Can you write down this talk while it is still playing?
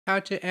How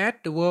to add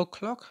the world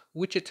clock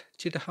widget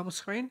to the home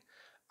screen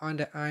on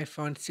the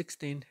iPhone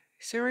 16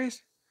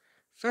 series.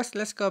 First,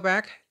 let's go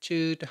back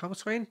to the home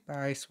screen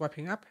by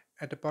swiping up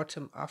at the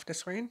bottom of the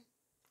screen.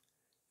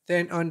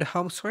 Then on the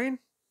home screen,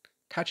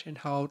 touch and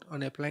hold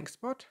on a blank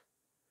spot.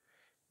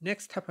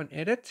 Next, tap on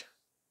Edit.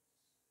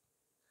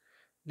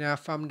 Now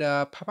from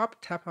the pop-up,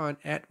 tap on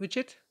Add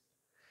Widget.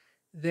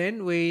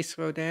 Then we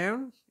scroll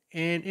down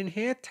and in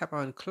here, tap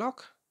on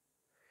Clock.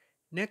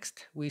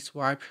 Next, we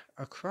swipe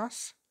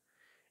across.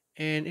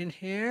 And in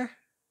here,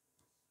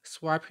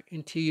 swipe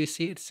until you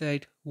see it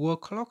said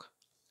World Clock.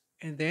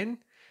 And then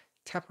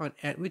tap on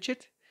Add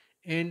Widget.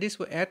 And this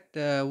will add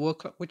the World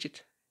Clock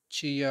widget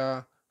to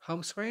your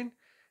home screen.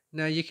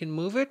 Now you can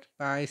move it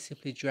by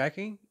simply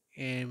dragging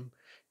and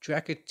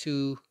drag it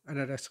to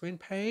another screen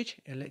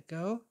page and let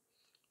go.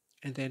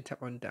 And then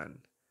tap on Done.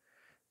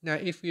 Now,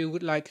 if you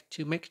would like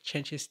to make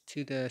changes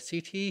to the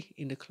city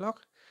in the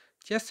clock,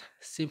 just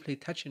simply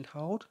touch and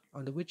hold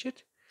on the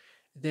widget,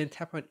 then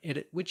tap on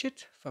Edit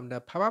Widget from the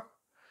pop-up.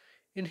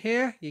 In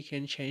here, you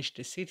can change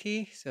the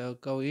city, so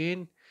go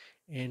in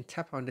and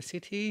tap on the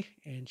city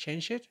and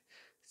change it.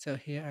 So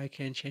here I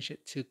can change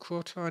it to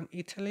Croton,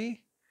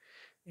 Italy.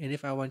 And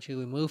if I want to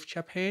remove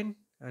Japan,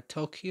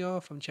 Tokyo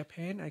from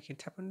Japan, I can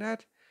tap on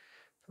that.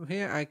 From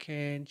here, I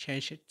can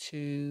change it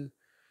to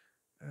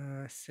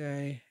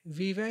say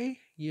Vive,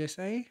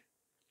 USA.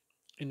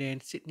 And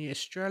then Sydney,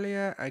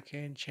 Australia, I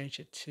can change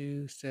it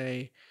to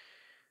say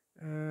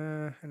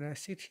another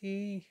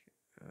city.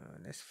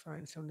 Let's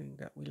find something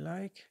that we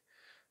like.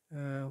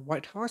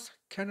 Whitehorse,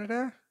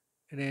 Canada.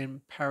 And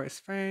then Paris,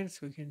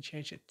 France, we can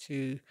change it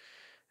to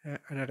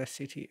another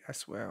city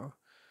as well.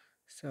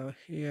 So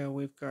here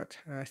we've got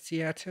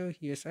Seattle,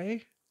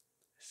 USA.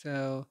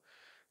 So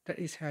that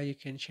is how you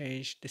can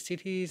change the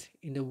cities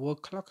in the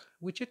world clock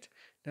widget.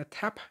 Now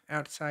tap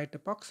outside the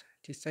box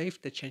to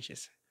save the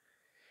changes.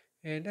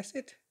 And that's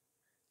it.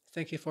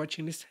 Thank you for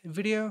watching this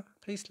video.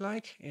 Please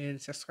like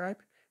and subscribe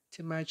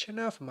to my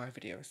channel for more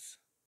videos.